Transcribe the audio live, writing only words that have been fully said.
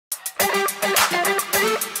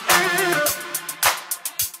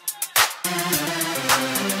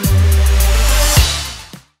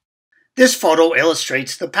This photo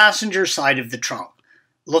illustrates the passenger side of the trunk.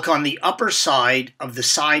 Look on the upper side of the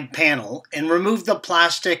side panel and remove the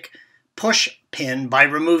plastic push pin by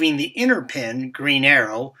removing the inner pin, green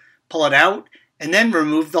arrow, pull it out, and then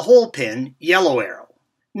remove the whole pin, yellow arrow.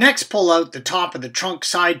 Next, pull out the top of the trunk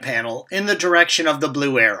side panel in the direction of the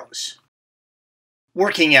blue arrows.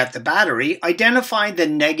 Working at the battery, identify the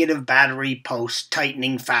negative battery post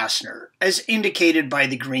tightening fastener, as indicated by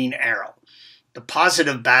the green arrow. The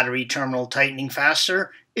positive battery terminal tightening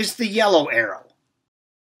fastener is the yellow arrow.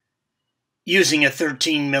 Using a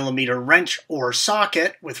 13mm wrench or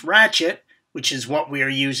socket with ratchet, which is what we are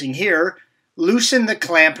using here, loosen the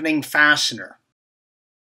clamping fastener.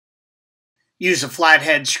 Use a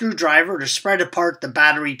flathead screwdriver to spread apart the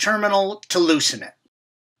battery terminal to loosen it.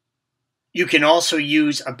 You can also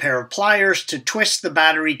use a pair of pliers to twist the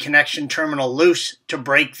battery connection terminal loose to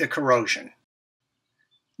break the corrosion.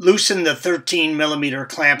 Loosen the 13mm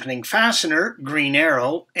clamping fastener, green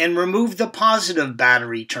arrow, and remove the positive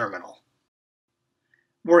battery terminal.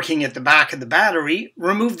 Working at the back of the battery,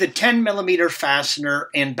 remove the 10mm fastener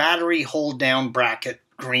and battery hold-down bracket,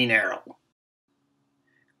 green arrow.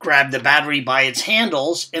 Grab the battery by its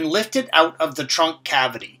handles and lift it out of the trunk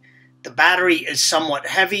cavity. The battery is somewhat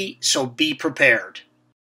heavy, so be prepared.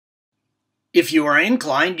 If you are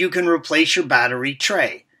inclined, you can replace your battery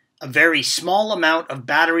tray. A very small amount of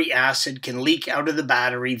battery acid can leak out of the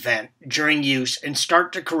battery vent during use and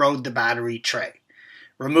start to corrode the battery tray.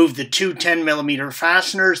 Remove the two 10mm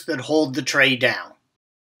fasteners that hold the tray down.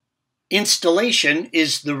 Installation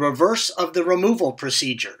is the reverse of the removal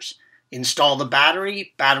procedures. Install the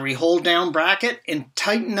battery hold-down bracket, and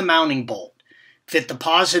tighten the mounting bolt. Fit the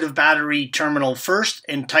positive battery terminal first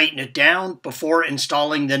and tighten it down before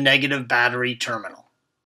installing the negative battery terminal.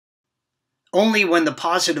 Only when the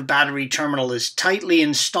positive battery terminal is tightly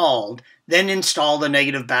installed, then install the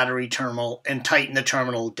negative battery terminal and tighten the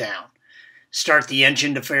terminal down. Start the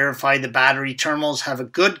engine to verify the battery terminals have a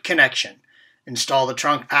good connection. Install the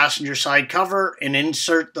trunk passenger side cover and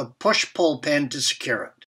insert the push-pull pin to secure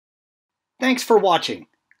it. Thanks for watching.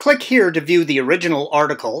 Click here to view the original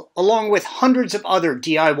article along with hundreds of other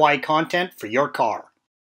DIY content for your car.